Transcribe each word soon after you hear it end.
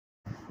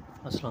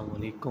Assalamu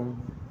alaikum.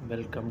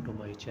 Welcome to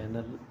my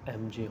channel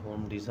MJ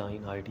Home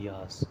Design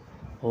Ideas.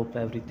 Hope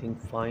everything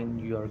fine.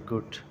 You are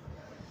good.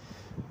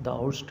 The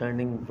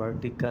outstanding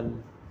vertical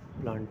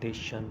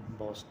plantation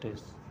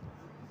boasts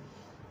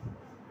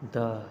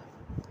the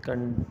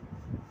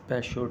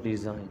Patio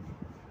design.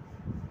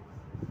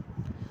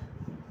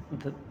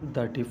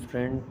 The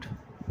different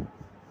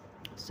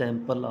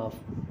sample of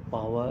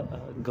power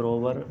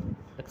grower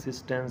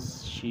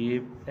existence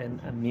shape an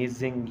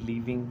amazing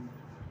living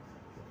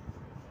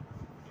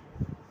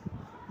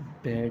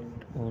bed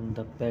on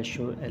the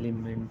Patio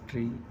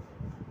elementary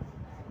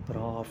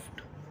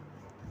craft.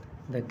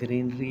 The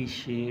greenery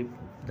shape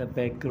the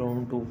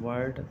background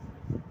toward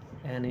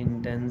an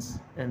intense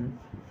and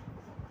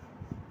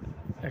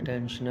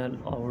attentional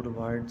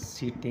outward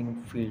seating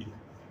field.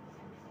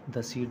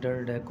 The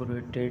cedar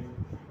decorated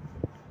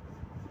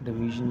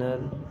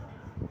divisional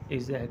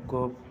is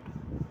equipped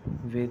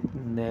with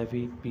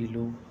navy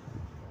pillow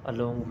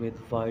along with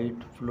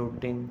white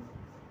floating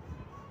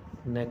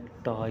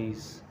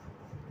neckties.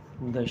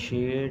 The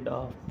shade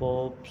of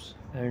pops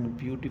and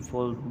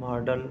beautiful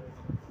model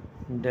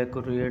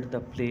decorate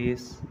the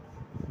place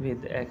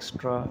with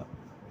extra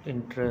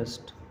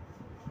interest.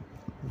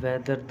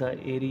 Whether the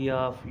area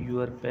of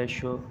your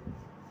patio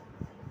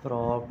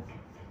prop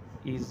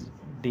is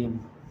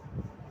dim,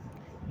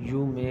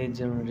 you may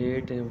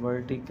generate a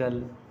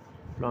vertical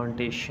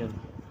plantation.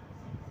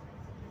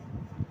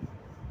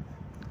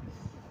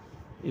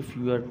 If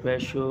your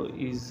patio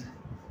is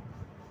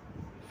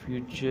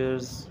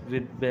features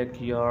with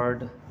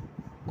backyard,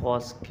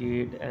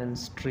 cascade and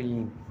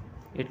stream,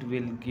 it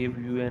will give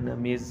you an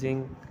amazing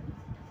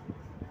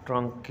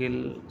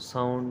tranquil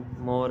sound.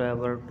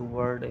 Moreover,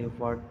 toward a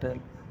water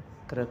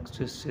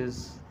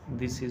characteristics,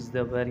 this is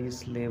the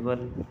various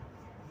level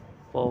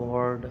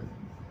powered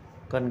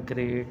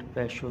concrete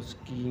patio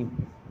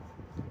scheme.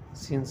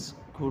 Since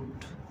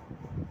good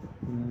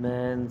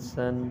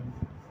mansion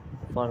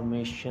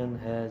formation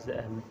has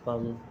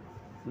ample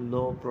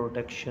low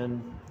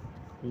protection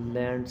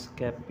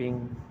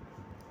landscaping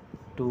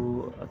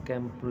to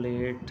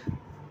accumulate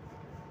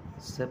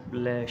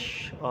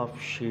splash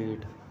of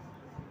shade.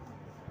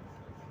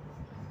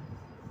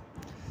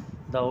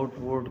 The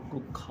outward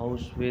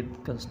cookhouse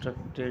with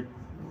constructed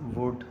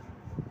wood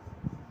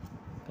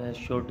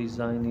patio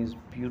design is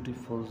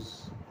beautiful.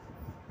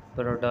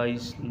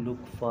 Paradise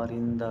look for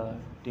in the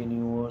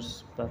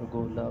tenuous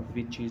pergola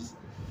which is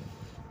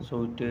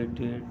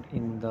situated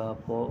in the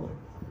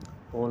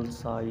pole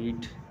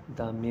side.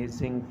 The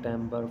amazing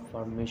timber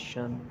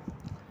formation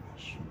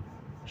sh-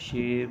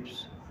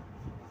 shapes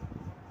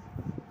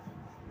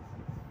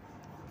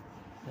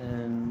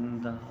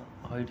and the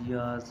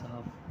ideas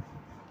of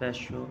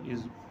patio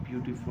is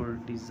beautiful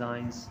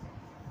designs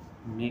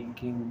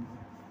making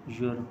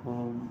your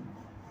home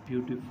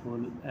beautiful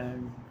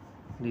and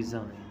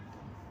design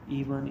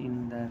even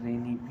in the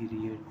rainy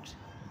period.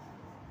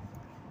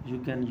 You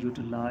can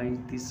utilize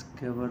this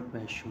cover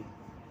patio,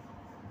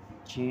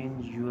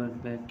 change your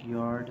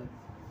backyard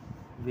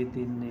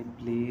within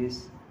a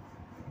place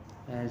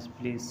as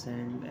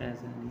pleasant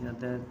as any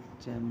other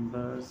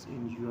chambers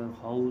in your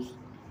house.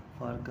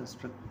 For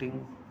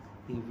constructing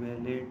a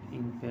village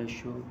in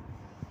patio,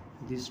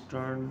 this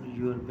turn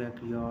your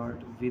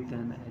backyard with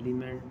an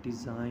element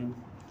design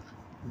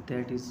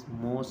that is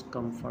most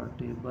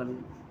comfortable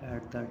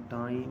at the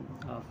time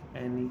of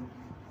any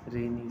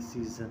rainy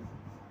season.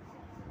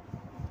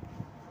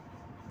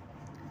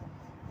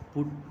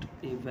 Put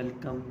a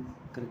welcome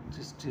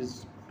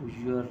characteristics to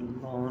your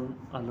lawn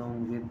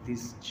along with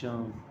this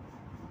charm.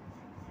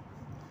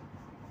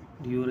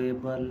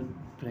 Durable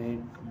brick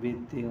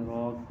with a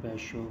rock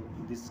patio.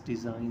 This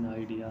design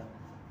idea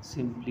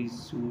simply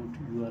suit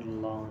your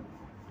lawn.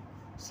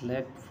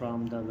 Select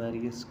from the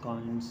various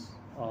kinds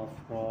of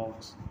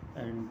rocks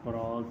and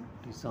broad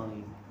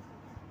design.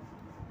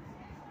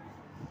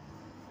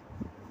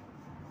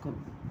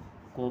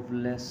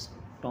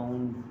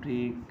 Cobblestone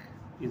brick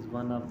is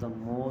one of the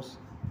most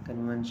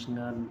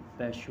conventional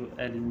patio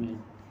element.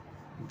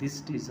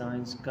 These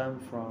designs come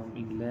from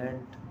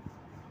England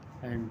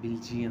and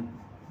Belgium.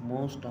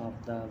 Most of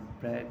the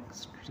back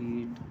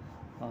street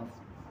of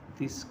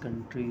this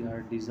country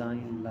are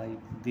designed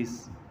like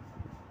this.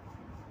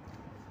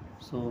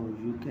 So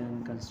you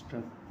can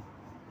construct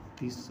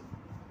this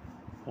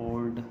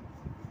old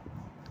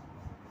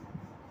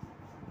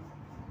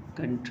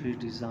country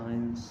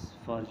designs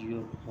for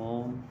your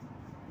home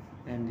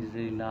and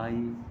rely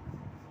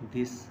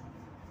this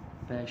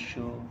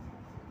patio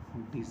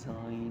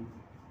design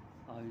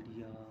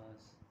ideas.